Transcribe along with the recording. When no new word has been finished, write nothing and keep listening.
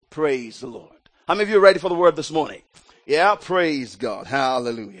Praise the Lord. How many of you are ready for the word this morning? Yeah, praise God.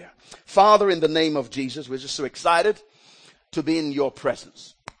 Hallelujah. Father, in the name of Jesus, we're just so excited to be in your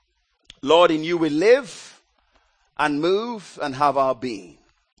presence. Lord, in you we live and move and have our being.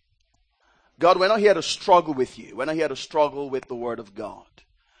 God, we're not here to struggle with you. We're not here to struggle with the word of God.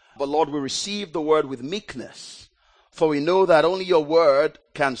 But Lord, we receive the word with meekness, for we know that only your word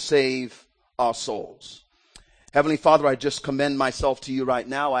can save our souls. Heavenly Father, I just commend myself to you right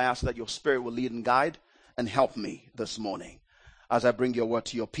now. I ask that your spirit will lead and guide and help me this morning as I bring your word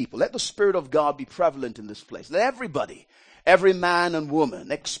to your people. Let the Spirit of God be prevalent in this place. Let everybody, every man and woman,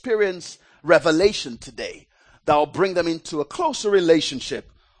 experience revelation today that will bring them into a closer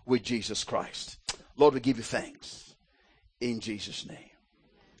relationship with Jesus Christ. Lord, we give you thanks. In Jesus' name,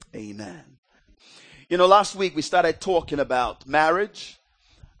 amen. You know, last week we started talking about marriage.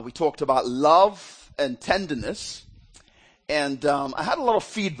 We talked about love and tenderness. And I had a lot of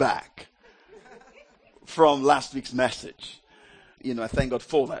feedback from last week's message. You know, I thank God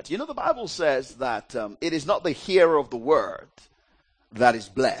for that. You know, the Bible says that it is not the hearer of the word that is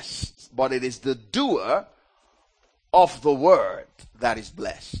blessed, but it is the doer of the word that is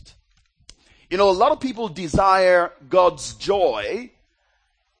blessed. You know, a lot of people desire God's joy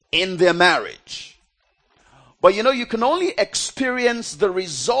in their marriage. But you know, you can only experience the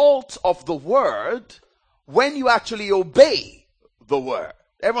result of the word when you actually obey the word.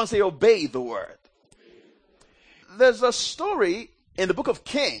 Everyone say, obey the word. There's a story in the book of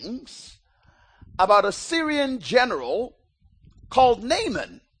Kings about a Syrian general called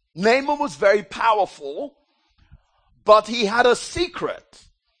Naaman. Naaman was very powerful, but he had a secret.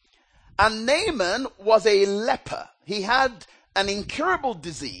 And Naaman was a leper. He had an incurable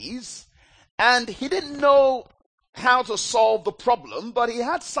disease, and he didn't know how to solve the problem, but he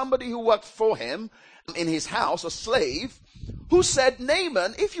had somebody who worked for him in his house, a slave, who said,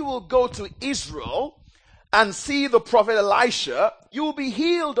 Naaman, if you will go to Israel and see the prophet Elisha, you will be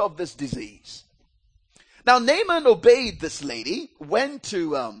healed of this disease. Now, Naaman obeyed this lady, went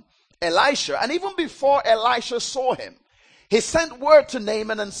to Elisha, and even before Elisha saw him, he sent word to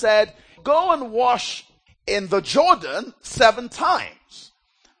Naaman and said, go and wash in the Jordan 7 times.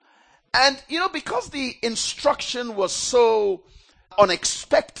 And, you know, because the instruction was so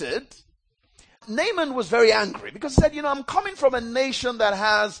unexpected, Naaman was very angry because he said, you know, I'm coming from a nation that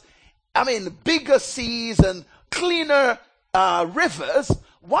has, bigger seas and cleaner rivers.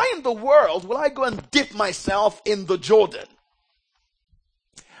 Why in the world will I go and dip myself in the Jordan?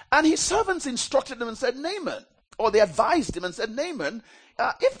 And his servants instructed him and said, Naaman, or they advised him and said, Naaman,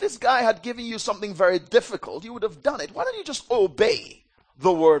 if this guy had given you something very difficult, you would have done it. Why don't you just obey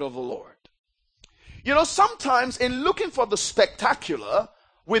the word of the Lord? You know, sometimes in looking for the spectacular,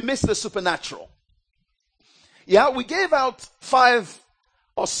 we miss the supernatural. Yeah, we gave out 5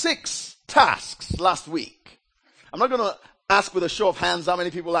 or 6 tasks last week. I'm not going to ask with a show of hands how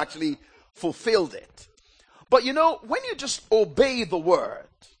many people actually fulfilled it. But you know, when you just obey the word,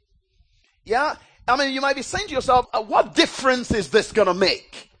 yeah, you might be saying to yourself, what difference is this going to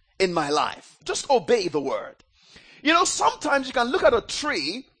make in my life? Just obey the word. You know, sometimes you can look at a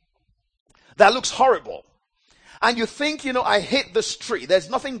tree that looks horrible. And you think, you know, I hate this tree. There's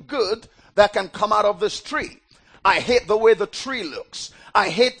nothing good that can come out of this tree. I hate the way the tree looks. I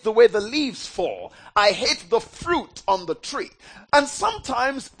hate the way the leaves fall. I hate the fruit on the tree. And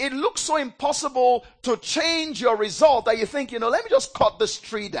sometimes it looks so impossible to change your result that you think, you know, let me just cut this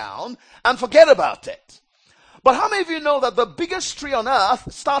tree down and forget about it. But how many of you know that the biggest tree on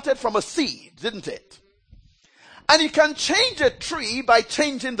earth started from a seed, didn't it? And you can change a tree by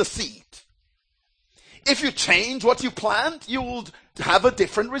changing the seed. If you change what you plant, you will have a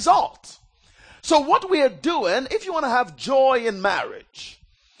different result. So what we are doing, if you want to have joy in marriage,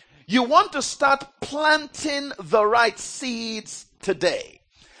 you want to start planting the right seeds today.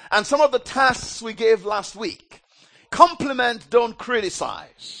 And some of the tasks we gave last week: compliment, don't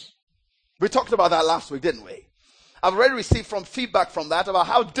criticize. We talked about that last week, didn't we? I've already received feedback from that about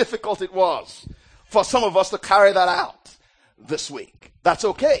how difficult it was for some of us to carry that out this week. That's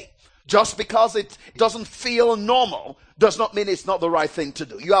okay. Just because it doesn't feel normal does not mean it's not the right thing to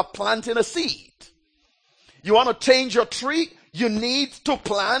do. You are planting a seed. You want to change your tree? You need to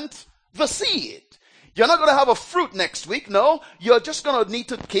plant the seed. You're not going to have a fruit next week. No, you're just going to need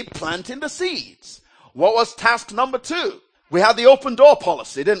to keep planting the seeds. What was task number 2? We had the open door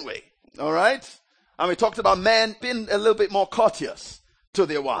policy, didn't we? All right? And we talked about men being a little bit more courteous to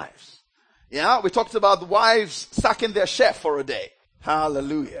their wives. Yeah, we talked about the wives sacking their chef for a day.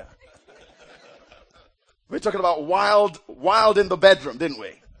 Hallelujah. We're talking about wild in the bedroom, didn't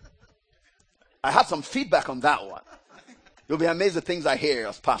we? I had some feedback on that one. You'll be amazed at things I hear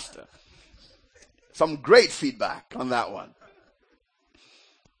as pastor. Some great feedback on that one.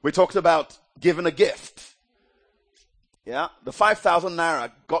 We talked about giving a gift. Yeah, the 5,000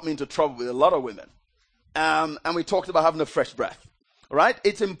 naira got me into trouble with a lot of women. And we talked about having a fresh breath. All right?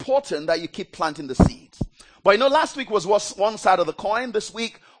 It's important that you keep planting the seeds. But last week was one side of the coin. This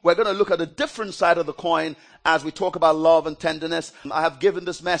week, we're going to look at a different side of the coin as we talk about love and tenderness. I have given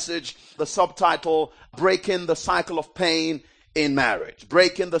this message the subtitle, Breaking the Cycle of Pain in Marriage.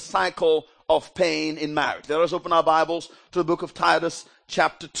 Breaking the Cycle of Pain in Marriage. Let us open our Bibles to the book of Titus,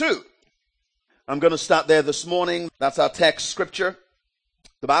 chapter 2. I'm going to start there this morning. That's our text scripture.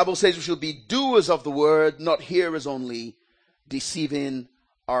 The Bible says we should be doers of the word, not hearers only, deceiving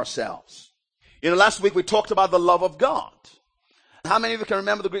ourselves. Last week we talked about the love of God. How many of you can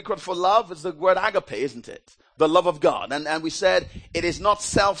remember the Greek word for love? It's the word agape, isn't it? The love of God. And we said it is not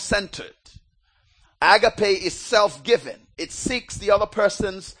self-centered. Agape is self-given. It seeks the other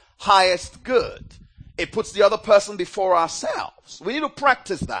person's highest good. It puts the other person before ourselves. We need to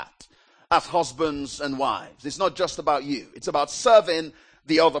practice that as husbands and wives. It's not just about you. It's about serving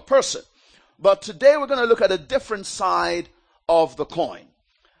the other person. But today we're going to look at a different side of the coin.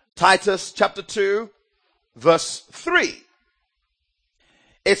 Titus chapter 2, verse 3.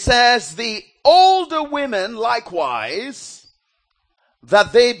 It says, the older women likewise,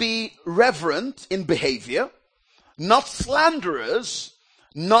 that they be reverent in behavior, not slanderers,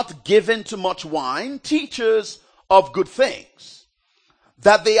 not given to much wine, teachers of good things,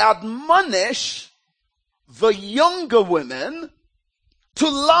 that they admonish the younger women to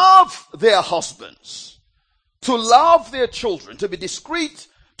love their husbands, to love their children, to be discreet,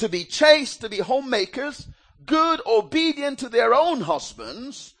 to be chaste, to be homemakers, good, obedient to their own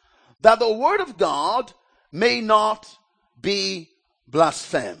husbands, that the word of God may not be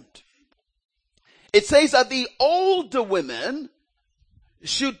blasphemed. It says that the older women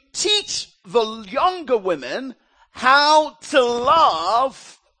should teach the younger women how to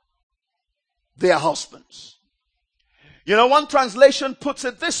love their husbands. One translation puts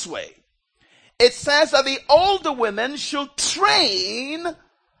it this way. It says that the older women should train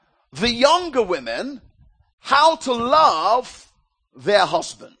the younger women how to love their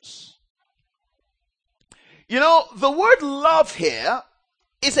husbands. The word love here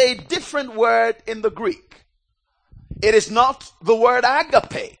is a different word in the Greek. It is not the word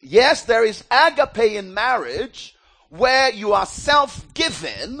agape. Yes, there is agape in marriage, where you are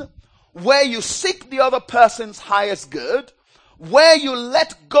self-given, where you seek the other person's highest good, where you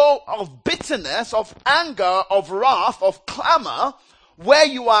let go of bitterness, of anger, of wrath, of clamor, where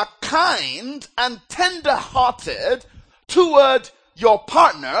you are kind and tender-hearted toward your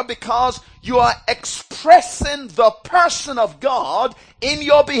partner because you are expressing the person of God in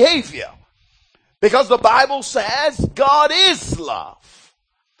your behavior. Because the Bible says God is love.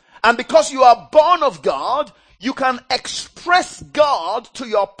 And because you are born of God, you can express God to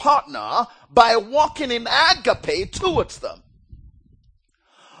your partner by walking in agape towards them.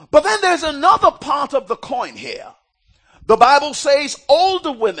 But then there's another part of the coin here. The Bible says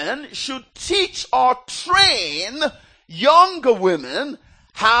older women should teach or train younger women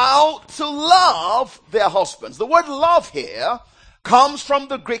how to love their husbands. The word love here comes from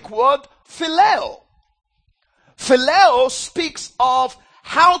the Greek word phileo. Phileo speaks of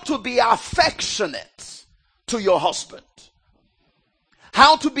how to be affectionate to your husband.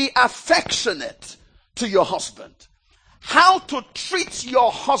 How to be affectionate to your husband. How to treat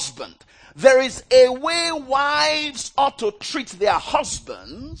your husband. There is a way wives ought to treat their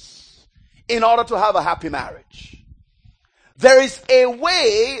husbands in order to have a happy marriage. There is a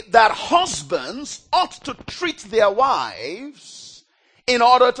way that husbands ought to treat their wives in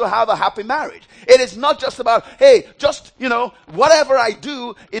order to have a happy marriage. It is not just about, hey, just, whatever I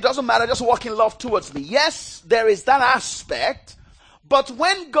do, it doesn't matter, just walk in love towards me. Yes, there is that aspect, but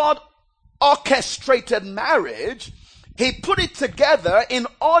when God orchestrated marriage, He put it together in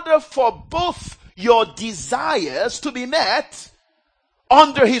order for both your desires to be met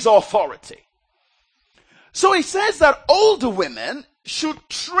under His authority. So He says that older women should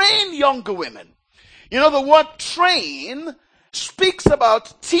train younger women. The word train speaks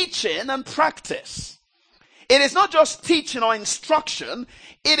about teaching and practice. It is not just teaching or instruction,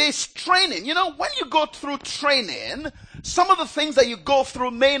 it is training. When you go through training, some of the things that you go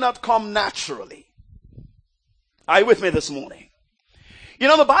through may not come naturally. Are you with me this morning?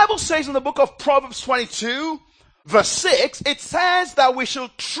 The Bible says in the book of Proverbs 22, verse 6, it says that we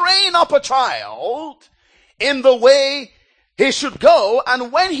should train up a child in the way he should go,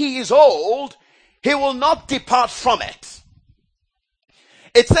 and when he is old, he will not depart from it.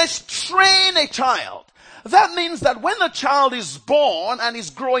 It says train a child. That means that when a child is born and is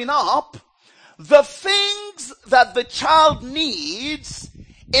growing up, the things that the child needs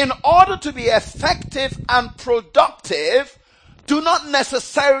in order to be effective and productive do not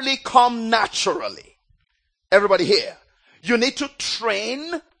necessarily come naturally. Everybody here, you need to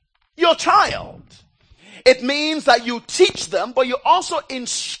train your child. It means that you teach them, but you also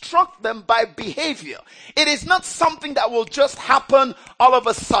instruct them by behavior. It is not something that will just happen all of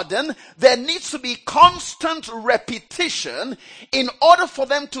a sudden. There needs to be constant repetition in order for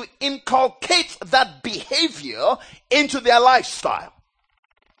them to inculcate that behavior into their lifestyle.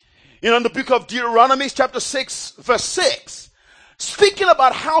 In the book of Deuteronomy chapter 6 verse 6, speaking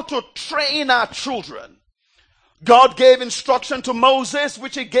about how to train our children, God gave instruction to Moses,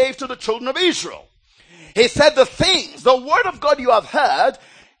 which he gave to the children of Israel. He said the word of God you have heard,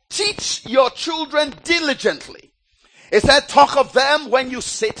 teach your children diligently. He said, talk of them when you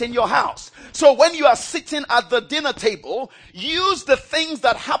sit in your house. So when you are sitting at the dinner table, use the things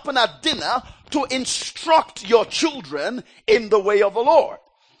that happen at dinner to instruct your children in the way of the Lord.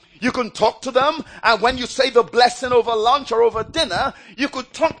 You can talk to them, and when you say the blessing over lunch or over dinner, you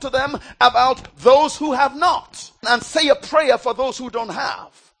could talk to them about those who have not, and say a prayer for those who don't have.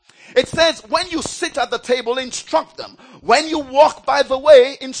 It says, when you sit at the table, instruct them. When you walk by the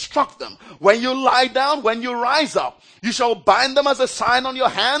way, instruct them. When you lie down, when you rise up, you shall bind them as a sign on your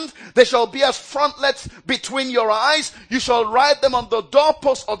hand. They shall be as frontlets between your eyes. You shall write them on the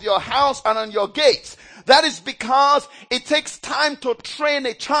doorposts of your house and on your gates. That is because it takes time to train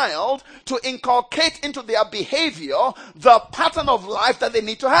a child to inculcate into their behavior the pattern of life that they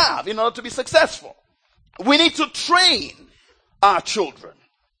need to have in order to be successful. We need to train our children.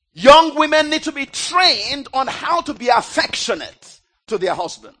 Young women need to be trained on how to be affectionate to their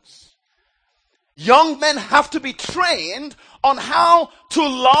husbands. Young men have to be trained on how to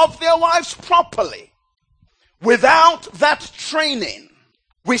love their wives properly. Without that training,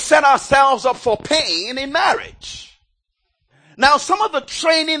 we set ourselves up for pain in marriage. Now, some of the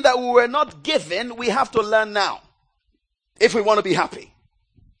training that we were not given, we have to learn now if we want to be happy.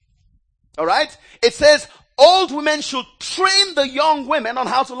 All right? It says, old women should train the young women on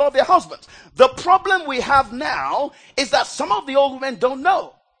how to love their husbands. The problem we have now is that some of the old women don't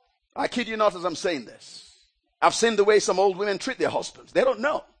know. I kid you not as I'm saying this. I've seen the way some old women treat their husbands. They don't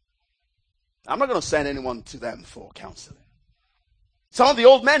know. I'm not going to send anyone to them for counseling. Some of the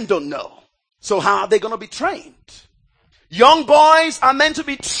old men don't know. So how are they going to be trained? Young boys are meant to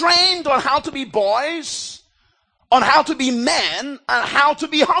be trained on how to be boys, on how to be men, and how to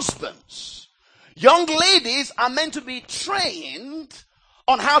be husbands. Young ladies are meant to be trained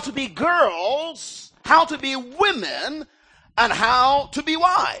on how to be girls, how to be women, and how to be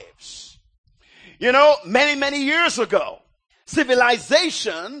wives. Many, many years ago,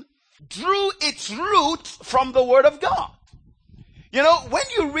 civilization drew its root from the Word of God. When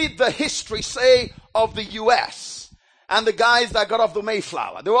you read the history, say, of the U.S. and the guys that got off the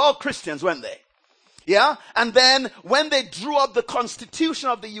Mayflower, they were all Christians, weren't they? Yeah? And then when they drew up the Constitution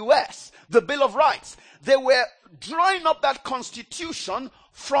of the U.S., the Bill of Rights, they were drawing up that Constitution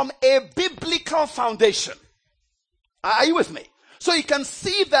from a biblical foundation. Are you with me? So you can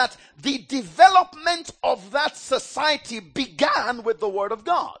see that the development of that society began with the Word of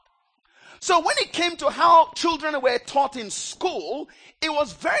God. So when it came to how children were taught in school, it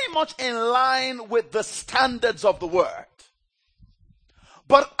was very much in line with the standards of the Word.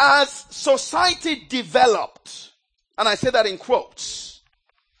 But as society developed, and I say that in quotes,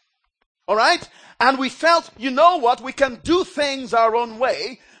 all right, and we felt, we can do things our own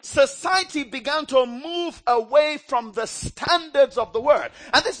way, society began to move away from the standards of the Word.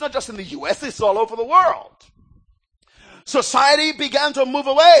 And this is not just in the U.S., it's all over the world. Society began to move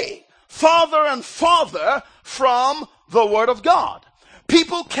away farther and farther from the Word of God.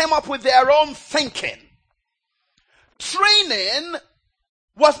 People came up with their own thinking. Training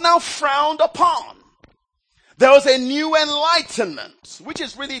was now frowned upon. There was a new enlightenment, which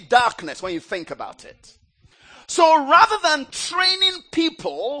is really darkness when you think about it. So rather than training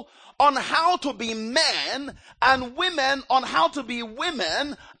people on how to be men and women on how to be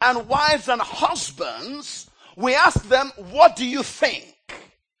women and wives and husbands, we ask them, what do you think?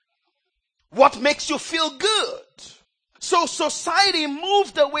 What makes you feel good? So society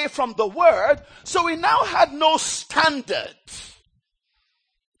moved away from the Word, so we now had no standard.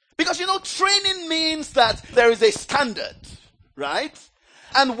 Because training means that there is a standard, right?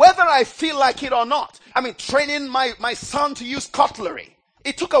 And whether I feel like it or not, training my son to use cutlery,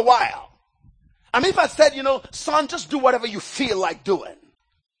 it took a while. If I said, son, just do whatever you feel like doing.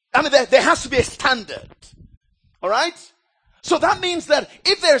 There has to be a standard. All right? So that means that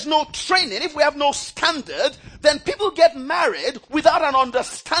if there's no training, if we have no standard, then people get married without an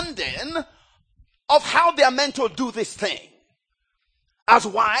understanding of how they are meant to do this thing as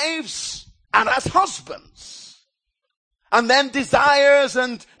wives and as husbands. And then desires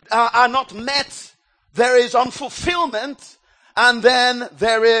are not met. There is unfulfillment, and then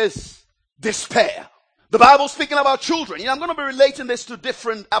there is despair. The Bible speaking about children. I'm going to be relating this to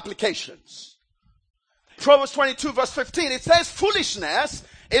different applications. Proverbs 22 verse 15, it says, foolishness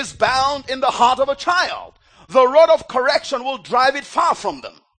is bound in the heart of a child. The rod of correction will drive it far from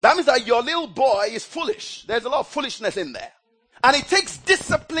them. That means that your little boy is foolish. There's a lot of foolishness in there. And it takes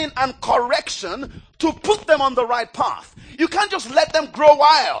discipline and correction to put them on the right path. You can't just let them grow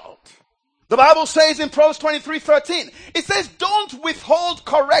wild. The Bible says in Proverbs 23:13, it says, don't withhold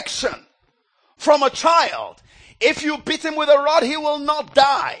correction from a child. If you beat him with a rod, he will not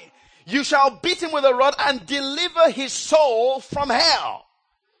die. You shall beat him with a rod and deliver his soul from hell.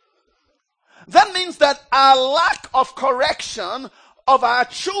 That means that our lack of correction of our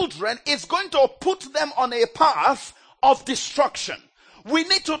children is going to put them on a path of destruction. We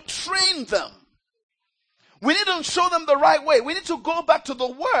need to train them. We need to show them the right way. We need to go back to the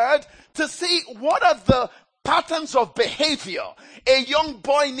word to see what are the patterns of behavior a young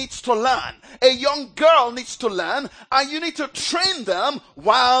boy needs to learn, a young girl needs to learn, and you need to train them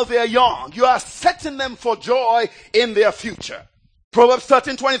while they're young. You are setting them for joy in their future. Proverbs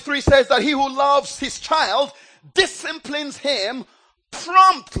 13:23 says that he who loves his child disciplines him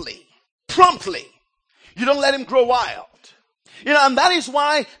promptly. Promptly. You don't let him grow wild. And that is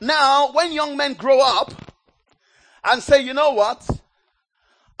why now when young men grow up and say, you know what,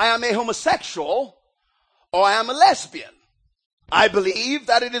 I am a homosexual, or I am a lesbian, I believe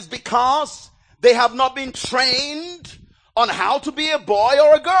that it is because they have not been trained on how to be a boy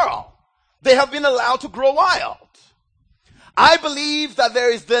or a girl. They have been allowed to grow wild. I believe that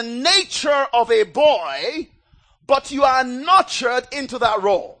there is the nature of a boy, but you are nurtured into that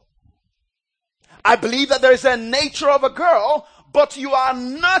role. I believe that there is a nature of a girl, but you are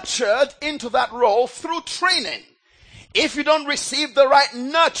nurtured into that role through training. If you don't receive the right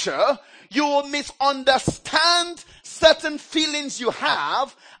nurture, you will misunderstand certain feelings you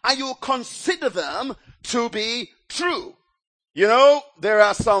have, and you will consider them to be true. There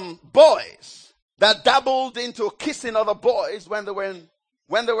are some boys that dabbled into kissing other boys when they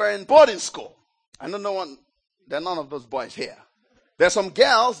were in boarding school. I don't know there are none of those boys here. There are some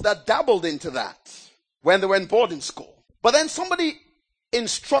girls that dabbled into that when they were in boarding school. But then somebody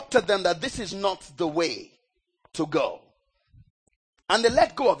instructed them that this is not the way to go. And they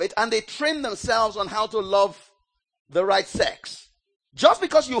let go of it, and they train themselves on how to love the right sex. Just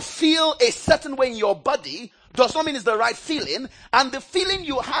because you feel a certain way in your body does not mean it's the right feeling, and the feeling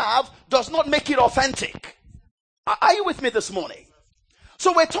you have does not make it authentic. Are you with me this morning?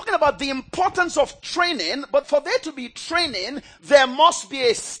 So we're talking about the importance of training, but for there to be training, there must be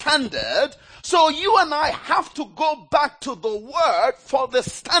a standard. So you and I have to go back to the word for the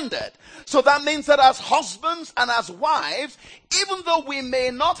standard. So that means that as husbands and as wives, even though we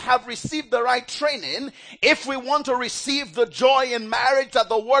may not have received the right training, if we want to receive the joy in marriage that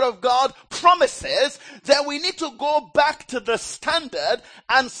the word of God promises, then we need to go back to the standard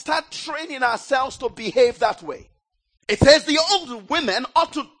and start training ourselves to behave that way. It says the old women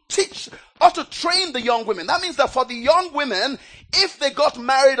ought to train the young women. That means that for the young women, if they got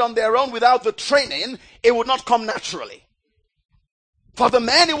married on their own without the training, it would not come naturally. For the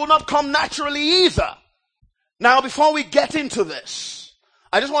men, it will not come naturally either. Now, before we get into this,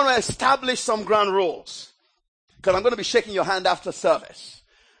 I just want to establish some ground rules, because I'm going to be shaking your hand after service.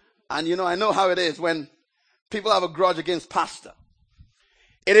 And I know how it is when people have a grudge against pastor.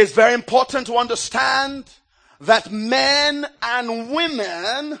 It is very important to understand that men and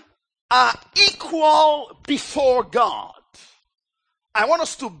women are equal before God. I want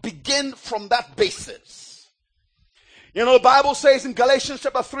us to begin from that basis. The Bible says in Galatians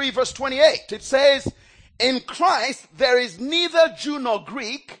chapter 3 verse 28, it says, in Christ there is neither Jew nor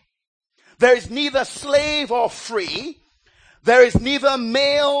Greek, there is neither slave or free, there is neither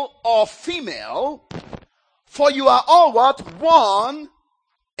male or female, for you are all what? One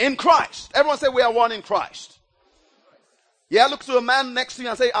in Christ. Everyone say we are one in Christ. Yeah, look to a man next to you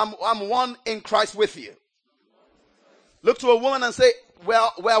and say, I'm one in Christ with you. Look to a woman and say,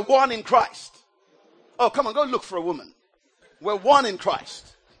 we're one in Christ. Oh, come on, go look for a woman. We're one in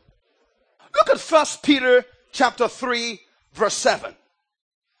Christ. Look at 1 Peter chapter 3, verse 7.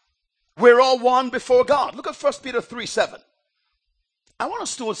 We're all one before God. Look at 1 Peter 3:7. I want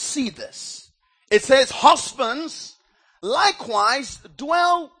us to see this. It says, husbands, likewise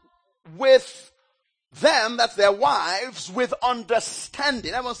dwell with them, that's their wives, with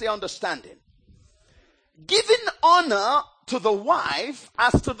understanding. Everyone say understanding. Giving honor to the wife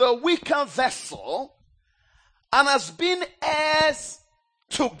as to the weaker vessel, and as being heirs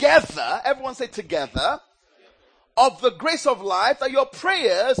together, everyone say together, of the grace of life, that your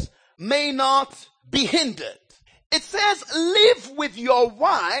prayers may not be hindered. It says, live with your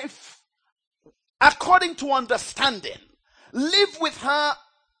wife according to understanding. Live with her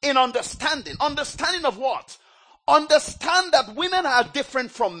in understanding. Understanding of what? Understand that women are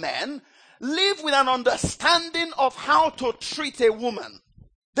different from men. Live with an understanding of how to treat a woman.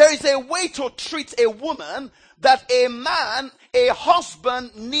 There is a way to treat a woman that a man, a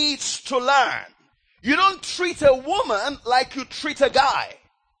husband, needs to learn. You don't treat a woman like you treat a guy.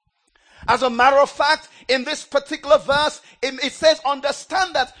 As a matter of fact, in this particular verse, it says,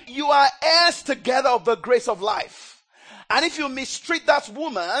 understand that you are heirs together of the grace of life. And if you mistreat that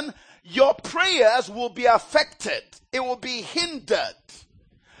woman, your prayers will be affected. It will be hindered.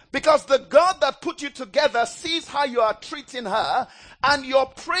 Because the God that put you together sees how you are treating her, and your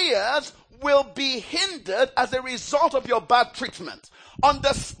prayers will be hindered as a result of your bad treatment.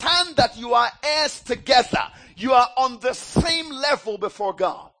 Understand that you are heirs together. You are on the same level before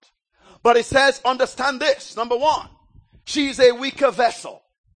God. But it says, understand this. Number one, she is a weaker vessel.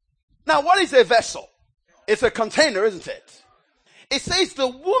 Now, what is a vessel? It's a container, isn't it? It says the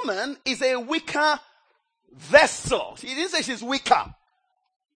woman is a weaker vessel. She didn't say she's weaker.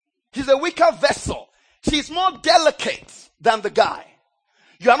 She's a weaker vessel. She's more delicate than the guy.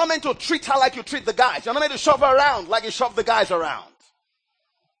 You are not meant to treat her like you treat the guys. You're not meant to shove her around like you shove the guys around.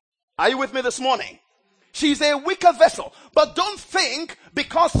 Are you with me this morning? She's a weaker vessel. But don't think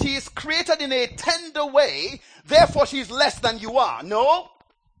because she is created in a tender way, therefore she's less than you are. No.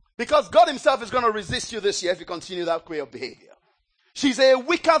 Because God himself is going to resist you this year if you continue that way of behavior. She's a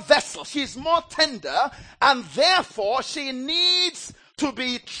weaker vessel. She's more tender, and therefore she needs to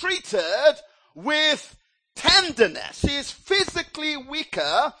be treated with tenderness. She is physically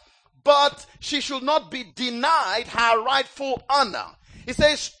weaker, but she should not be denied her rightful honor. It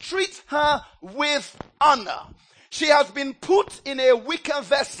says, treat her with honor. She has been put in a weaker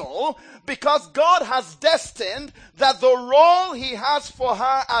vessel because God has destined that the role he has for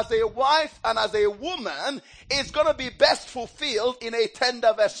her as a wife and as a woman is going to be best fulfilled in a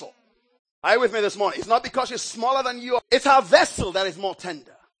tender vessel. Are you with me this morning? It's not because she's smaller than you. It's her vessel that is more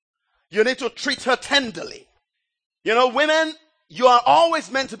tender. You need to treat her tenderly. You know, women, you are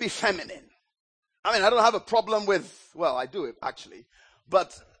always meant to be feminine. I mean, I don't have a problem with, well, I do actually,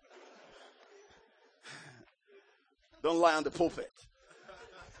 but don't lie on the pulpit.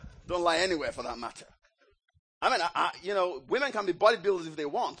 Don't lie anywhere for that matter. I mean, women can be bodybuilders if they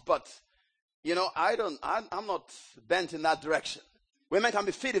want, but, I'm not bent in that direction. Women can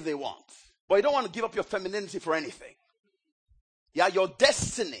be fit if they want, but you don't want to give up your femininity for anything. Yeah, your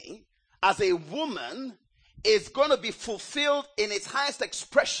destiny as a woman is going to be fulfilled in its highest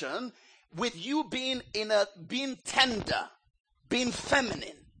expression with you being tender, being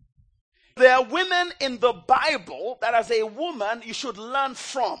feminine. There are women in the Bible that as a woman you should learn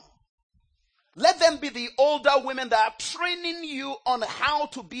from. Let them be the older women that are training you on how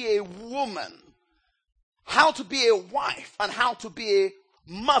to be a woman, how to be a wife, and how to be a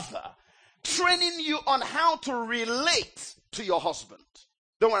mother. Training you on how to relate to your husband.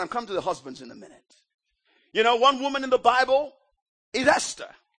 Don't worry, I'm coming to the husbands in a minute. You know, one woman in the Bible is Esther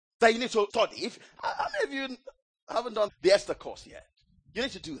that you need to study. How many of you haven't done the Esther course yet? You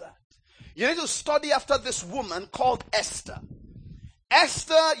need to do that. You need to study after this woman called Esther.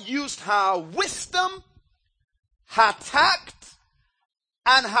 Esther used her wisdom, her tact,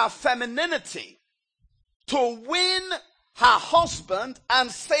 and her femininity to win her husband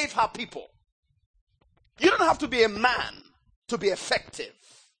and save her people. You don't have to be a man to be effective.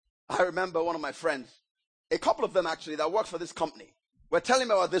 I remember one of my friends, a couple of them actually, that worked for this company, were telling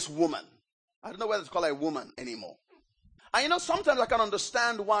me about this woman. I don't know whether to call her a woman anymore. And sometimes I can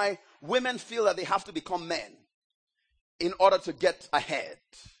understand why women feel that they have to become men in order to get ahead.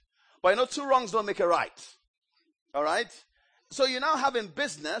 But two wrongs don't make a right. All right? So you now have in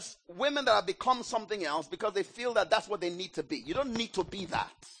business women that have become something else because they feel that that's what they need to be. You don't need to be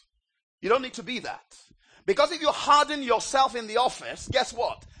that. You don't need to be that. Because if you harden yourself in the office, guess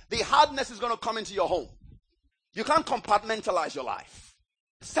what? The hardness is going to come into your home. You can't compartmentalize your life.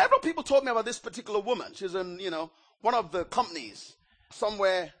 Several people told me about this particular woman. She's in, one of the companies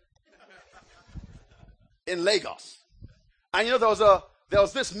somewhere in Lagos. And there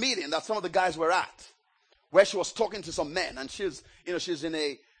was this meeting that some of the guys were at where she was talking to some men, and she's in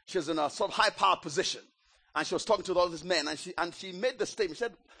a sort of high powered position. And she was talking to all these men, and she made the statement. She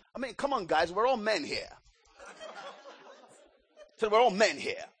said, I mean, come on, guys, we're all men here. She said, we're all men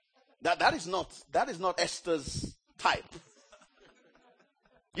here. That is not Esther's type.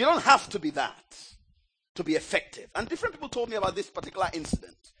 You don't have to be that to be effective. And different people told me about this particular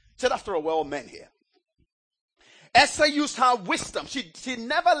incident. She said, after all, we're all men here. Esther used her wisdom. She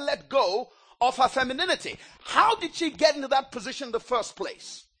never let go of her femininity. How did she get into that position in the first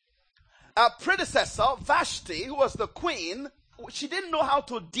place? Her predecessor, Vashti, who was the queen, she didn't know how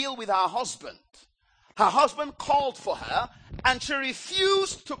to deal with her husband. Her husband called for her, and she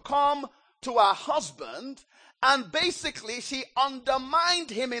refused to come to her husband, and basically she undermined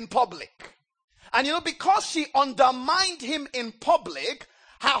him in public. And because she undermined him in public,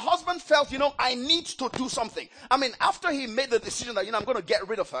 her husband felt, I need to do something. I mean, after he made the decision that, I'm going to get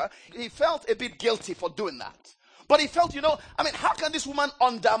rid of her, he felt a bit guilty for doing that. But he felt, how can this woman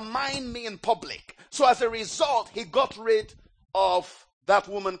undermine me in public? So as a result, he got rid of that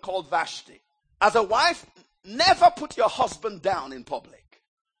woman called Vashti. As a wife, never put your husband down in public.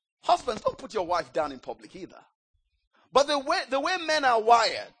 Husbands, don't put your wife down in public either. But the way men are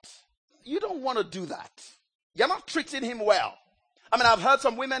wired, you don't want to do that. You're not treating him well. I mean, I've heard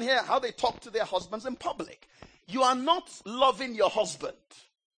some women here, how they talk to their husbands in public. You are not loving your husband.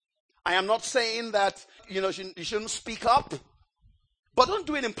 I am not saying that, you shouldn't speak up. But don't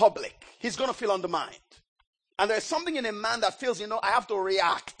do it in public. He's going to feel undermined. And there's something in a man that feels, I have to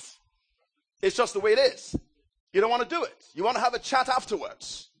react. It's just the way it is. You don't want to do it. You want to have a chat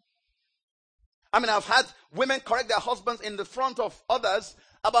afterwards. I mean, I've had women correct their husbands in the front of others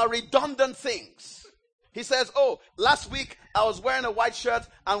about redundant things. He says, last week I was wearing a white shirt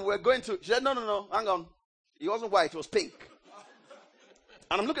and we're going to... She said, no, hang on. It wasn't white, it was pink.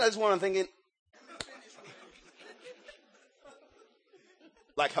 And I'm looking at this woman and thinking,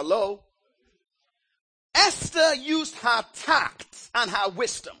 like, hello? Esther used her tact and her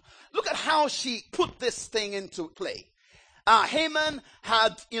wisdom. Look at how she put this thing into play. Haman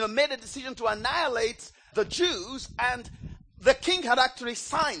had, made a decision to annihilate the Jews, and the king had actually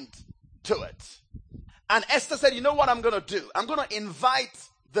signed to it. And Esther said, you know what I'm going to do? I'm going to invite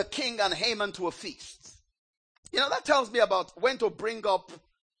the king and Haman to a feast. That tells me about when to bring up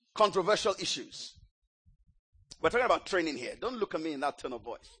controversial issues. We're talking about training here. Don't look at me in that tone of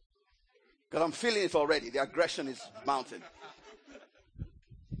voice. Because I'm feeling it already. The aggression is mounting.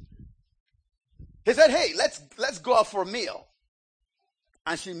 He said, hey, let's go out for a meal.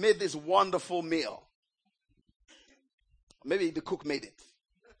 And she made this wonderful meal. Maybe the cook made it.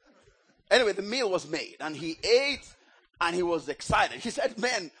 Anyway, the meal was made. And he ate and he was excited. He said,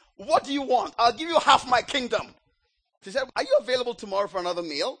 man, what do you want? I'll give you half my kingdom. She said, are you available tomorrow for another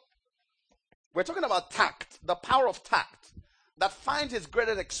meal? We're talking about tact, the power of tact that finds its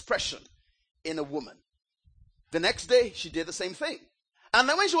greatest expression in a woman. The next day, she did the same thing. And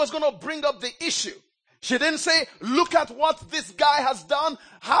then when she was going to bring up the issue, she didn't say, look at what this guy has done.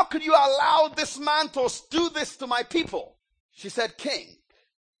 How could you allow this man to do this to my people? She said, King,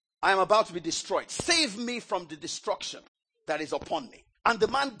 I am about to be destroyed. Save me from the destruction that is upon me. And the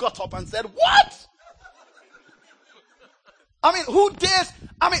man got up and said, what? I mean, who dares?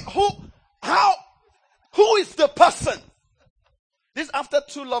 I mean, who is the person? This after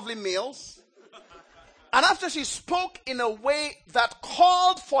 2 lovely meals. And after she spoke in a way that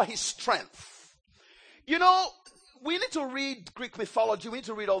called for his strength. We need to read Greek mythology. We need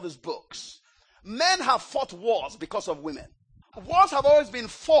to read all these books. Men have fought wars because of women. Wars have always been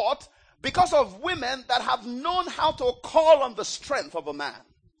fought because of women that have known how to call on the strength of a man.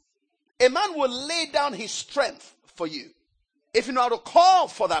 A man will lay down his strength for you if you know how to call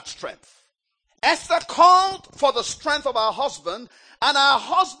for that strength. Esther called for the strength of her husband, and her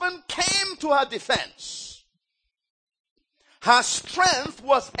husband came to her defense. Her strength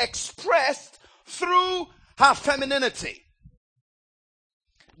was expressed through her femininity.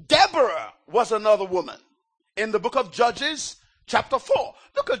 Deborah was another woman. In the book of Judges, chapter 4.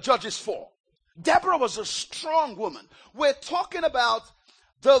 Look at Judges 4. Deborah was a strong woman. We're talking about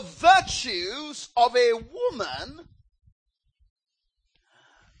the virtues of a woman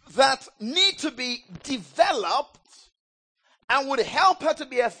that need to be developed and would help her to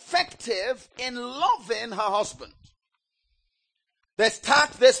be effective in loving her husband. There's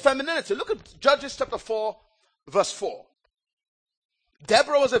tact, there's femininity. Look at Judges chapter 4, verse 4.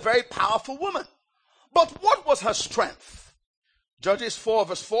 Deborah was a very powerful woman. But what was her strength? Judges 4,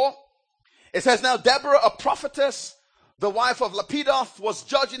 verse 4. It says, now Deborah, a prophetess, the wife of Lapidoth, was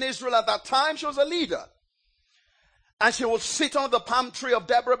judge in Israel at that time. She was a leader. And she would sit under the palm tree of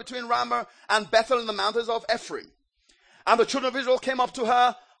Deborah between Ramah and Bethel in the mountains of Ephraim. And the children of Israel came up to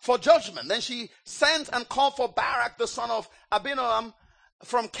her for judgment. Then she sent and called for Barak, the son of Abinoam,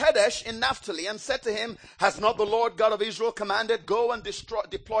 from Kadesh in Naphtali, and said to him, has not the Lord God of Israel commanded, go and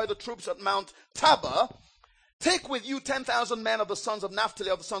deploy the troops at Mount Tabor? Take with you 10,000 men of the sons of Naphtali,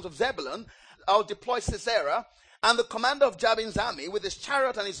 of the sons of Zebulun. I'll deploy Sisera, and the commander of Jabin's army with his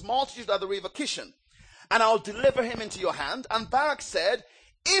chariot and his multitude at the river Kishon, and I'll deliver him into your hand. And Barak said,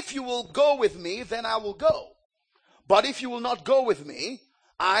 if you will go with me, then I will go. But if you will not go with me,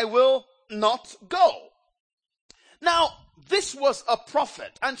 I will not go. Now, this was a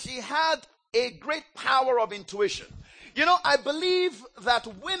prophet, and she had a great power of intuition. You know, I believe that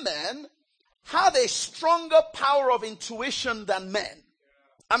women have a stronger power of intuition than men.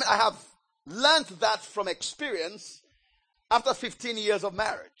 I mean, I have learned that from experience after 15 years of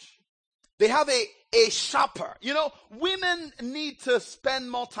marriage. They have a sharper. You know, women need to spend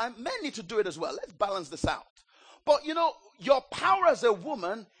more time. Men need to do it as well. Let's balance this out. But, you know, your power as a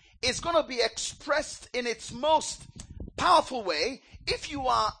woman is going to be expressed in its most powerful way if you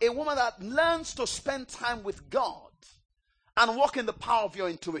are a woman that learns to spend time with God and walk in the power of your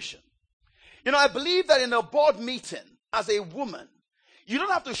intuition. You know, I believe that in a board meeting, as a woman, you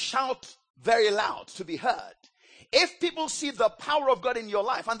don't have to shout very loud to be heard. If people see the power of God in your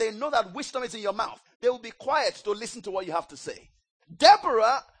life and they know that wisdom is in your mouth, they will be quiet to listen to what you have to say.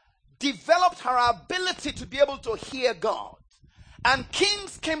 Deborah developed her ability to be able to hear God. And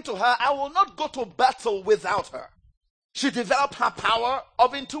kings came to her, I will not go to battle without her. She developed her power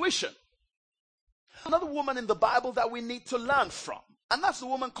of intuition. Another woman in the Bible that we need to learn from, and that's the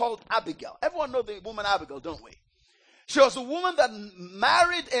woman called Abigail. Everyone knows the woman Abigail, don't we? She was a woman that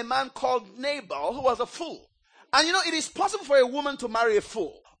married a man called Nabal, who was a fool. And you know, it is possible for a woman to marry a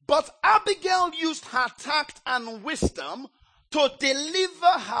fool. But Abigail used her tact and wisdom to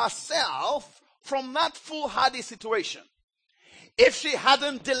deliver herself from that foolhardy situation. If she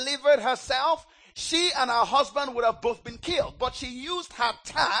hadn't delivered herself, she and her husband would have both been killed. But she used her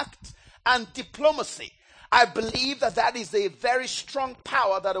tact and diplomacy. I believe that that is a very strong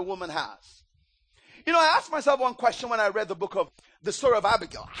power that a woman has. You know, I asked myself one question when I read the story of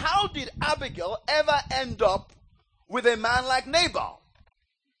Abigail. How did Abigail ever end up with a man like Nabal?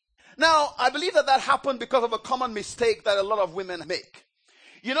 Now, I believe that happened because of a common mistake that a lot of women make.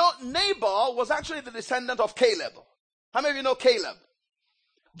 You know, Nabal was actually the descendant of Caleb. How many of you know Caleb?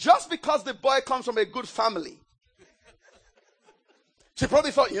 Just because the boy comes from a good family, she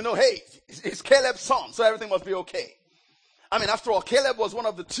probably thought, you know, hey, it's Caleb's son, so everything must be okay. I mean, after all, Caleb was one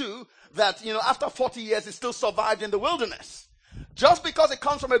of the two that, you know, after 40 years, he still survived in the wilderness. Just because he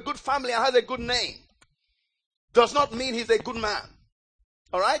comes from a good family and has a good name does not mean he's a good man.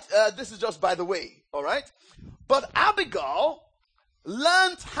 All right? This is just by the way. All right? But Abigail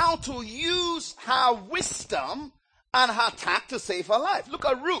learned how to use her wisdom and her tact to save her life. Look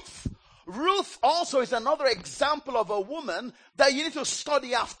at Ruth. Ruth also is another example of a woman that you need to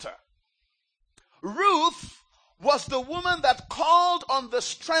study after. Ruth was the woman that called on the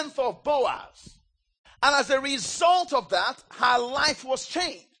strength of Boaz. And as a result of that, her life was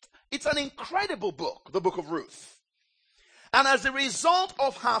changed. It's an incredible book, the book of Ruth. And as a result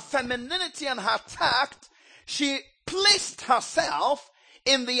of her femininity and her tact, she placed herself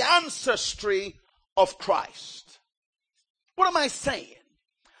in the ancestry of Christ. What am I saying?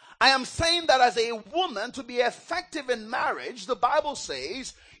 I am saying that as a woman, to be effective in marriage, the Bible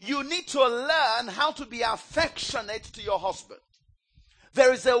says you need to learn how to be affectionate to your husband.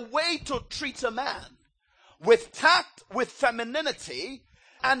 There is a way to treat a man with tact, with femininity,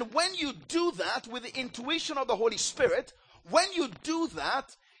 and when you do that with the intuition of the Holy Spirit, when you do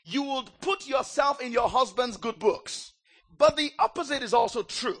that, you will put yourself in your husband's good books. But the opposite is also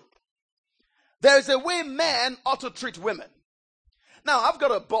true. There is a way men ought to treat women. Now, I've got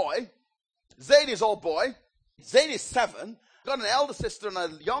a boy. Zane is all boy. Zane is 7. I've got an elder sister and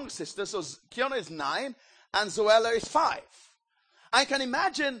a young sister. So Kiona is 9 and Zoella is 5. I can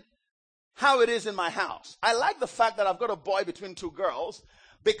imagine how it is in my house. I like the fact that I've got a boy between 2 girls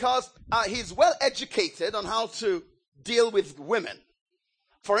because he's well educated on how to deal with women.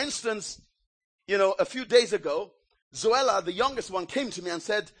 For instance, you know, a few days ago, Zoella, the youngest one, came to me and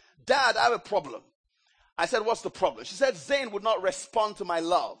said, Dad, I have a problem. I said, what's the problem? She said, Zane would not respond to my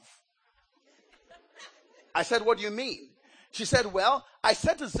love. I said, what do you mean? She said, well, I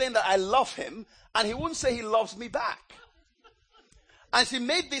said to Zane that I love him, and he wouldn't say he loves me back. And she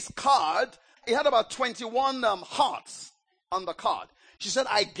made this card. It had about 21 hearts on the card. She said,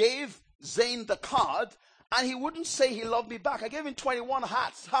 I gave Zane the card, and he wouldn't say he loved me back. I gave him 21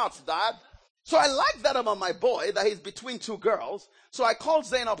 hearts, Dad. So I like that about my boy, that he's between two girls. So I called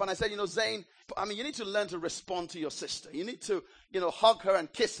Zane up and I said, Zane, you need to learn to respond to your sister. You need to, hug her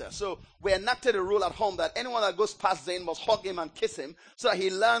and kiss her. So we enacted a rule at home that anyone that goes past Zane must hug him and kiss him so that he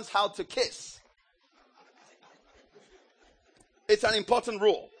learns how to kiss. It's an important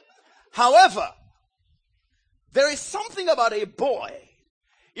rule. However, there is something about a boy.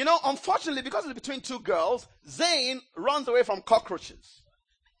 Unfortunately, because it's between two girls, Zane runs away from cockroaches.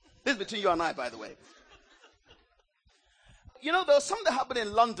 This is between you and I, by the way. There was something that happened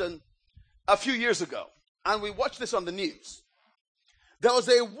in London a few years ago, and we watched this on the news. There was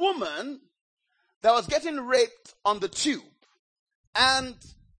a woman that was getting raped on the tube, and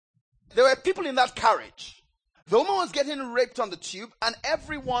there were people in that carriage. The woman was getting raped on the tube, and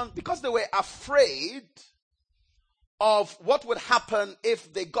everyone, because they were afraid of what would happen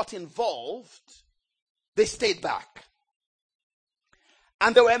if they got involved, they stayed back.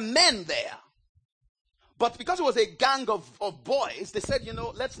 And there were men there. But because it was a gang of boys, they said,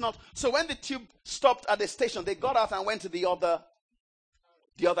 let's not. So when the tube stopped at the station, they got out and went to the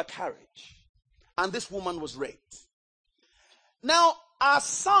other carriage. And this woman was raped. Now, our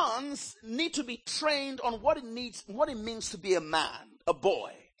sons need to be trained on what it means to be a man, a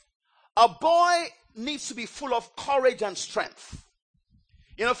boy. A boy needs to be full of courage and strength.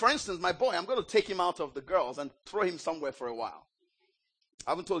 For instance, my boy, I'm going to take him out of the girls and throw him somewhere for a while.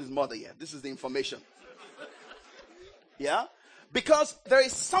 I haven't told his mother yet. This is the information. Yeah? Because there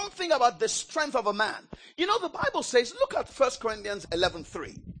is something about the strength of a man. The Bible says, look at 1 Corinthians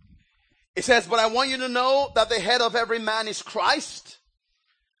 11:3. It says, but I want you to know that the head of every man is Christ,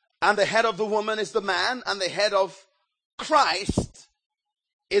 and the head of the woman is the man, and the head of Christ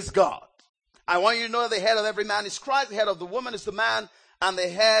is God. I want you to know that the head of every man is Christ, the head of the woman is the man, and the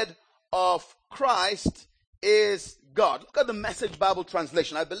head of Christ is God. Look at the Message Bible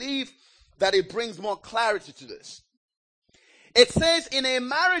translation. I believe that it brings more clarity to this. It says, in a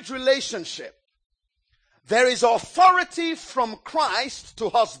marriage relationship, there is authority from Christ to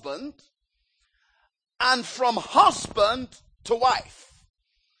husband and from husband to wife.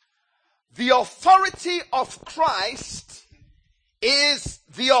 The authority of Christ is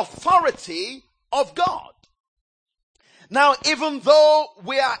the authority of God. Now, even though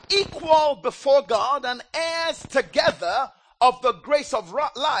we are equal before God and heirs together of the grace of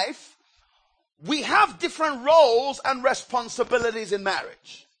life, we have different roles and responsibilities in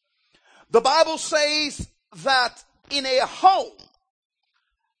marriage. The Bible says that in a home,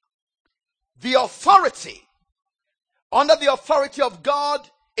 the authority, under the authority of God,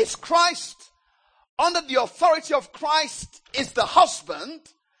 is Christ. Under the authority of Christ is the husband.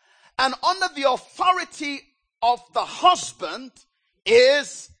 And under the authority of the husband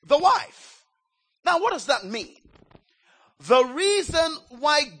is the wife. Now, what does that mean? The reason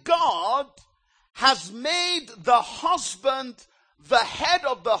why God has made the husband the head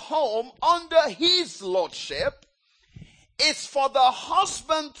of the home under his lordship is for the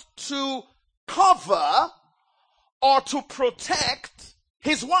husband to cover or to protect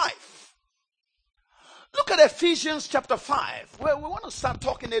his wife. Look at Ephesians chapter 5, where we want to start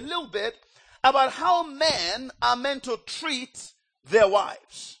talking a little bit about how men are meant to treat their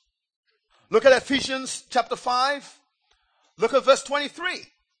wives. Look at Ephesians chapter 5. Look at verse 23.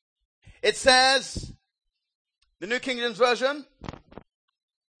 It says, the New King James Version,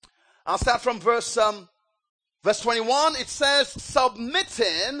 I'll start from verse 21. It says,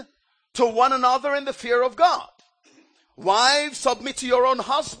 submitting to one another in the fear of God. Wives, submit to your own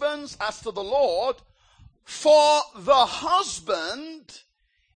husbands as to the Lord, for the husband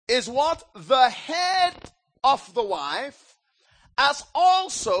is what? The head of the wife, as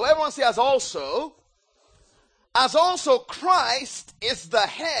also, everyone say as also Christ is the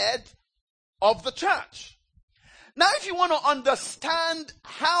head of the church. Now, if you want to understand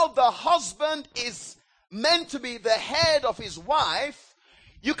how the husband is meant to be the head of his wife,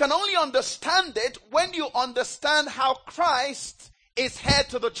 you can only understand it when you understand how Christ is head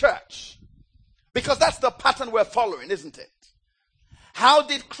to the church. Because that's the pattern we're following, isn't it? How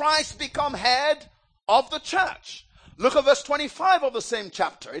did Christ become head of the church? Look at verse 25 of the same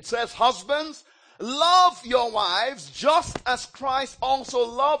chapter. It says, husbands, love your wives just as Christ also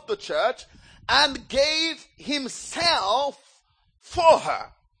loved the church and gave himself for her.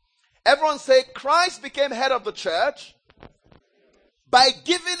 Everyone say, Christ became head of the church by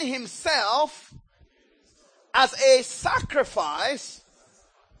giving himself as a sacrifice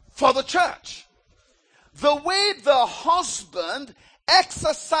for the church. The way the husband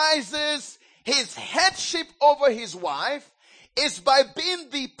exercises his headship over his wife is by being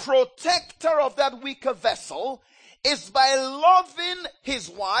the protector of that weaker vessel, is by loving his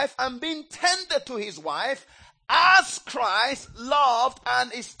wife and being tender to his wife as Christ loved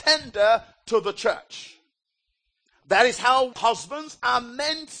and is tender to the church. That is how husbands are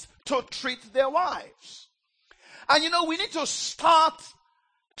meant to treat their wives. And we need to start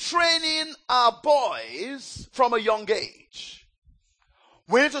training our boys from a young age.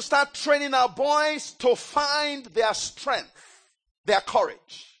 We need to start training our boys to find their strength, their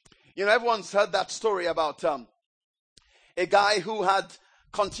courage. Everyone's heard that story about a guy who had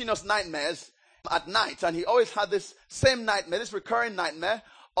continuous nightmares at night, and he always had this same nightmare, this recurring nightmare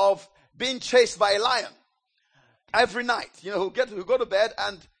of being chased by a lion. Every night, he'll go to bed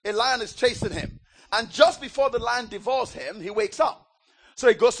and a lion is chasing him. And just before the lion devours him, he wakes up. So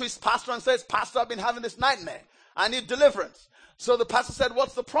he goes to his pastor and says, "Pastor, I've been having this nightmare. I need deliverance." So the pastor said,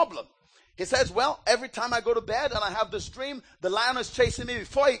 "What's the problem?" He says, "Well, every time I go to bed and I have this dream, the lion is chasing me.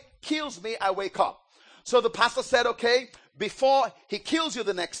 Before he kills me, I wake up." So the pastor said, "Okay, before he kills you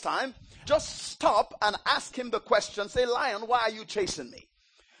the next time, just stop and ask him the question. Say, 'Lion, why are you chasing me?'"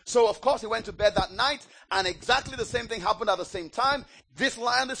 So, of course, he went to bed that night, and exactly the same thing happened at the same time. This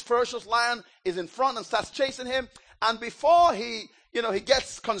lion, this ferocious lion, is in front and starts chasing him. And before he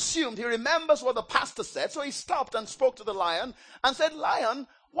gets consumed, he remembers what the pastor said. So he stopped and spoke to the lion and said, "Lion,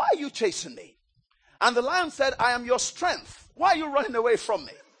 why are you chasing me?" And the lion said, "I am your strength. Why are you running away from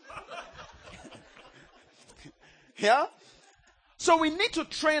me?" Yeah? So we need to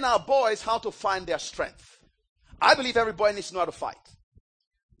train our boys how to find their strength. I believe every boy needs to know how to fight.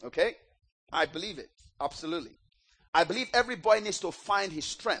 Okay? I believe it. Absolutely. I believe every boy needs to find his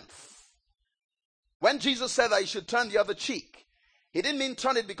strength. When Jesus said that you should turn the other cheek, he didn't mean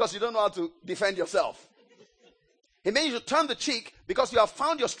turn it because you don't know how to defend yourself. He meant you should turn the cheek because you have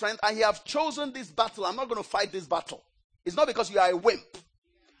found your strength and you have chosen this battle. I'm not going to fight this battle. It's not because you are a wimp.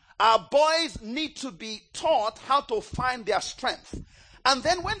 Our boys need to be taught how to find their strength. And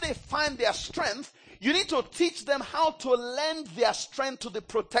then when they find their strength, you need to teach them how to lend their strength to the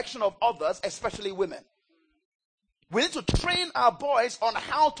protection of others, especially women. We need to train our boys on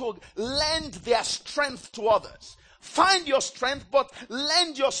how to lend their strength to others. Find your strength, but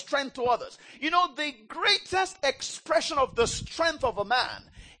lend your strength to others. The greatest expression of the strength of a man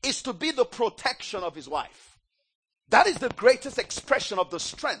is to be the protection of his wife. That is the greatest expression of the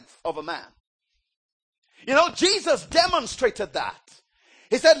strength of a man. Jesus demonstrated that.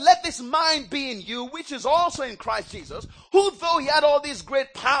 He said, "Let this mind be in you, which is also in Christ Jesus, who though he had all this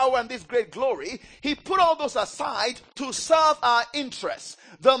great power and this great glory, he put all those aside to serve our interests."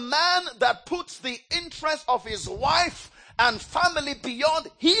 The man that puts the interest of his wife and family beyond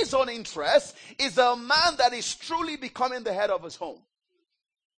his own interests is a man that is truly becoming the head of his home.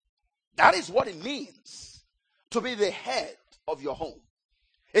 That is what it means to be the head of your home.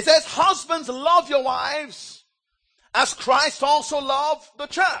 It says, "Husbands, love your wives as Christ also loved the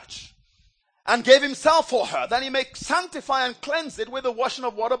church and gave himself for her, that he may sanctify and cleanse it with the washing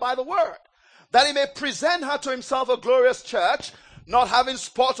of water by the word, that he may present her to himself a glorious church, not having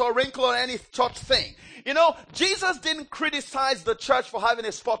spot or wrinkle or any such thing." Jesus didn't criticize the church for having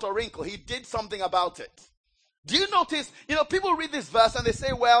a spot or wrinkle. He did something about it. Do you notice, people read this verse and they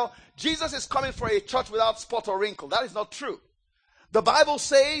say, well, Jesus is coming for a church without spot or wrinkle. That is not true. The Bible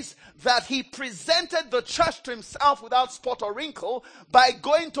says that he presented the church to himself without spot or wrinkle by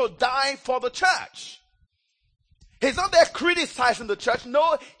going to die for the church. He's not there criticizing the church.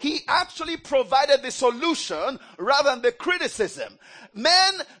 No, he actually provided the solution rather than the criticism.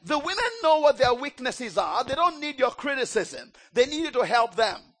 Men, the women know what their weaknesses are. They don't need your criticism. They need you to help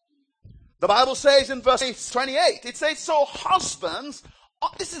them. The Bible says in verse 28, it says, "So husbands,"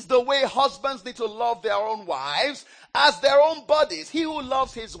 this is the way husbands need to love their own wives as their own bodies. "He who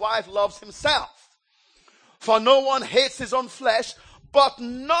loves his wife loves himself. For no one hates his own flesh, but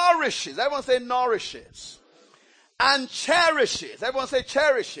nourishes," everyone say nourishes, "and cherishes," everyone say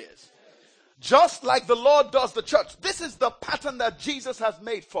cherishes, "just like the Lord does the church." This is the pattern that Jesus has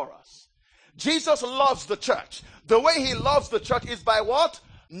made for us. Jesus loves the church. The way he loves the church is by what?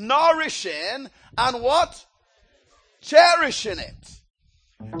 Nourishing and what? Cherishing it.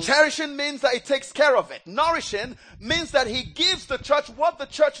 Cherishing means that he takes care of it. Nourishing means that he gives the church what the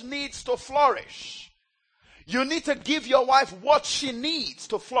church needs to flourish. You need to give your wife what she needs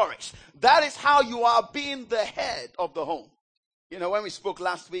to flourish. That is how you are being the head of the home. When we spoke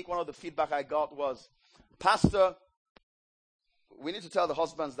last week, one of the feedback I got was, "Pastor, we need to tell the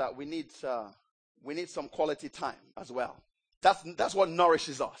husbands that we need some quality time as well." That's what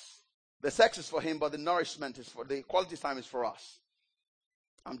nourishes us. The sex is for him, but the nourishment is for the quality time is for us.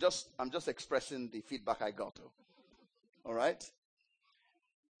 I'm just expressing the feedback I got. All right.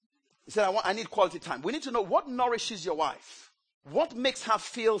 He said, I need quality time. We need to know what nourishes your wife. What makes her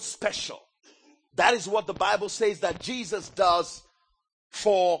feel special? That is what the Bible says that Jesus does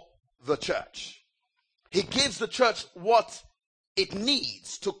for the church. He gives the church what it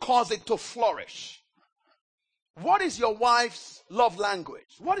needs to cause it to flourish. What is your wife's love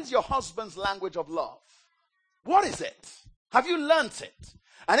language? What is your husband's language of love? What is it? Have you learnt it?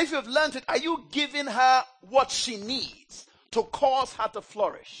 And if you've learnt it, are you giving her what she needs to cause her to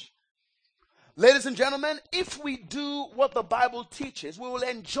flourish? Ladies and gentlemen, if we do what the Bible teaches, we will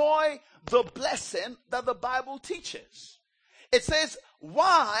enjoy the blessing that the Bible teaches. It says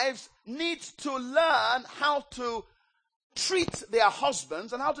wives need to learn how to treat their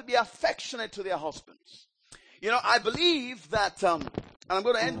husbands and how to be affectionate to their husbands. You know, I believe that, and I'm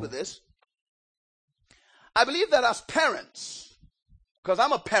going to end with this. I believe that as parents, because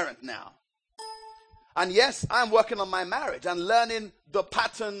I'm a parent now, and yes, I'm working on my marriage and learning the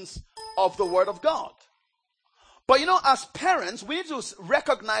patterns of the Word of God. But you know, as parents, we need to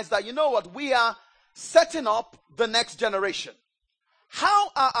recognize that, you know what, we are setting up the next generation. How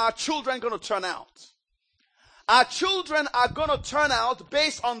are our children going to turn out? Our children are going to turn out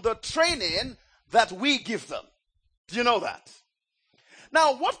based on the training that we give them. Do you know that?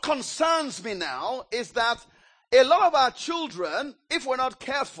 Now, what concerns me now is that a lot of our children, if we're not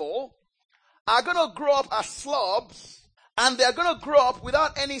careful, are going to grow up as slobs, and they're going to grow up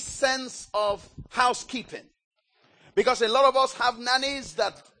without any sense of housekeeping. Because a lot of us have nannies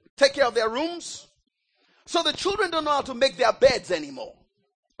that take care of their rooms. So the children don't know how to make their beds anymore.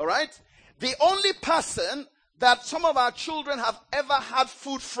 All right? The only person that some of our children have ever had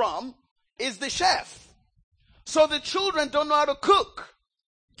food from is the chef. So the children don't know how to cook.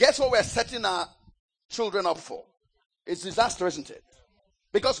 Guess what we're setting our children up for? It's disaster, isn't it?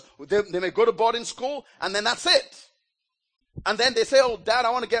 Because they may go to boarding school and then that's it. And then they say, oh, Dad, I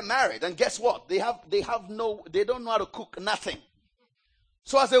want to get married. And guess what? They don't know how to cook nothing.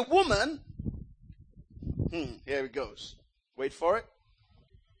 So as a woman, here it goes. Wait for it.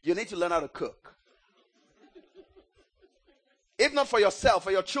 You need to learn how to cook. If not for yourself,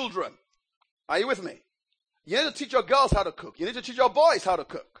 for your children. Are you with me? You need to teach your girls how to cook. You need to teach your boys how to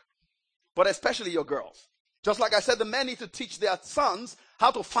cook. But especially your girls. Just like I said, the men need to teach their sons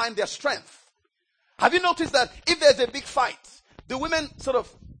how to find their strength. Have you noticed that if there's a big fight, the women sort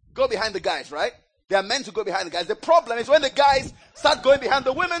of go behind the guys, right? They are meant to go behind the guys. The problem is when the guys start going behind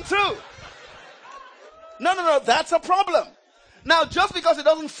the women too. No, that's a problem. Now, just because it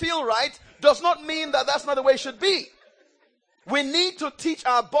doesn't feel right does not mean that that's not the way it should be. We need to teach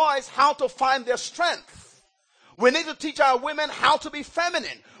our boys how to find their strength. We need to teach our women how to be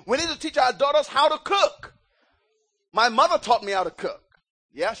feminine. We need to teach our daughters how to cook. My mother taught me how to cook.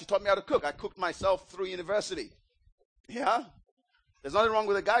 Yeah, she taught me how to cook. I cooked myself through university. Yeah. There's nothing wrong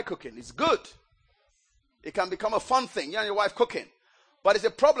with a guy cooking. It's good. It can become a fun thing, you and your wife cooking. But it's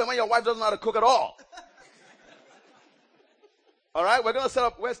a problem when your wife doesn't know how to cook at all. All right, we're going to set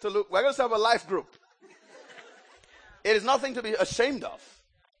up, where's Luke? We're going to set up a life group. It is nothing to be ashamed of.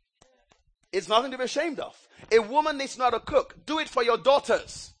 It's nothing to be ashamed of. A woman needs to know how to cook. Do it for your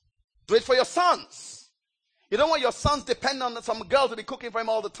daughters. Do it for your sons. You don't want your sons depending on some girl to be cooking for him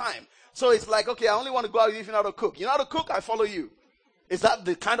all the time. So it's like, okay, I only want to go out with you if you know how to cook. You know how to cook? I follow you. Is that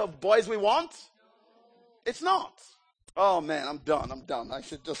the kind of boys we want? It's not. Oh man, I'm done. I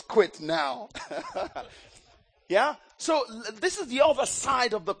should just quit now. Yeah? So this is the other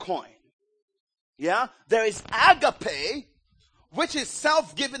side of the coin. Yeah? There is agape, which is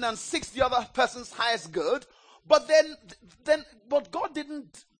self-giving and seeks the other person's highest good. But but God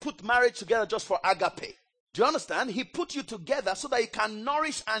didn't put marriage together just for agape. Do you understand? He put you together so that you can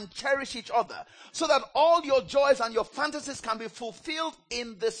nourish and cherish each other. So that all your joys and your fantasies can be fulfilled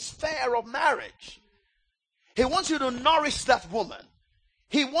in the sphere of marriage. He wants you to nourish that woman.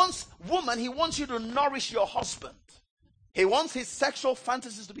 He wants you to nourish your husband. He wants his sexual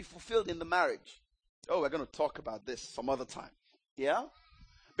fantasies to be fulfilled in the marriage. Oh, we're going to talk about this some other time. Yeah?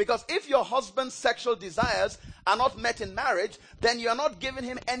 Because if your husband's sexual desires are not met in marriage, then you're not giving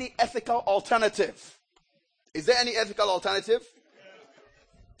him any ethical alternative. Is there any ethical alternative?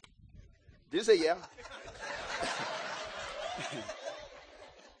 Did you say yeah?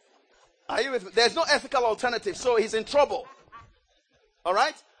 Are you with me? There's no ethical alternative, so he's in trouble. All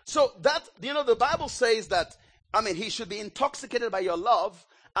right? So that, the Bible says that, he should be intoxicated by your love,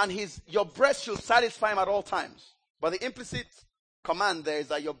 and your breast should satisfy him at all times. But the implicit command there is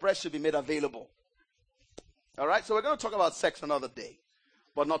that your breast should be made available. All right? So we're going to talk about sex another day,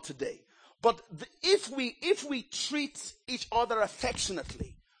 but not today. But if we treat each other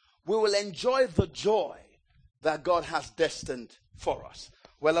affectionately, we will enjoy the joy that God has destined for us.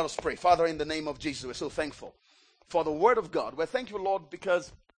 Well, let us pray. Father, in the name of Jesus, we're so thankful for the word of God. We're thankful, Lord,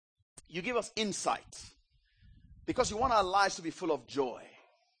 because you give us insight. Because you want our lives to be full of joy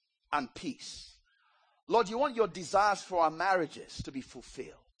and peace. Lord, you want your desires for our marriages to be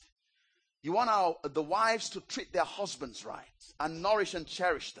fulfilled. You want the wives to treat their husbands right and nourish and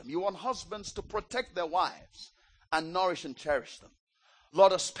cherish them. You want husbands to protect their wives and nourish and cherish them.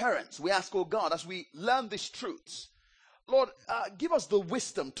 Lord, as parents, we ask, oh God, as we learn these truths, Lord, give us the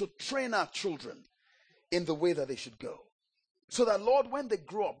wisdom to train our children in the way that they should go. So that, Lord, when they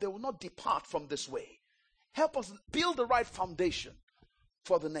grow up, they will not depart from this way. Help us build the right foundation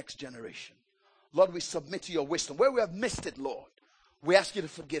for the next generation. Lord, we submit to your wisdom. Where we have missed it, Lord, we ask you to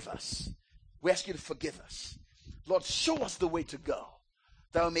forgive us. We ask you to forgive us. Lord, show us the way to go,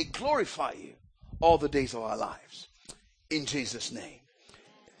 that we may glorify you all the days of our lives. In Jesus' name,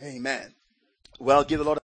 amen. Well, give the Lord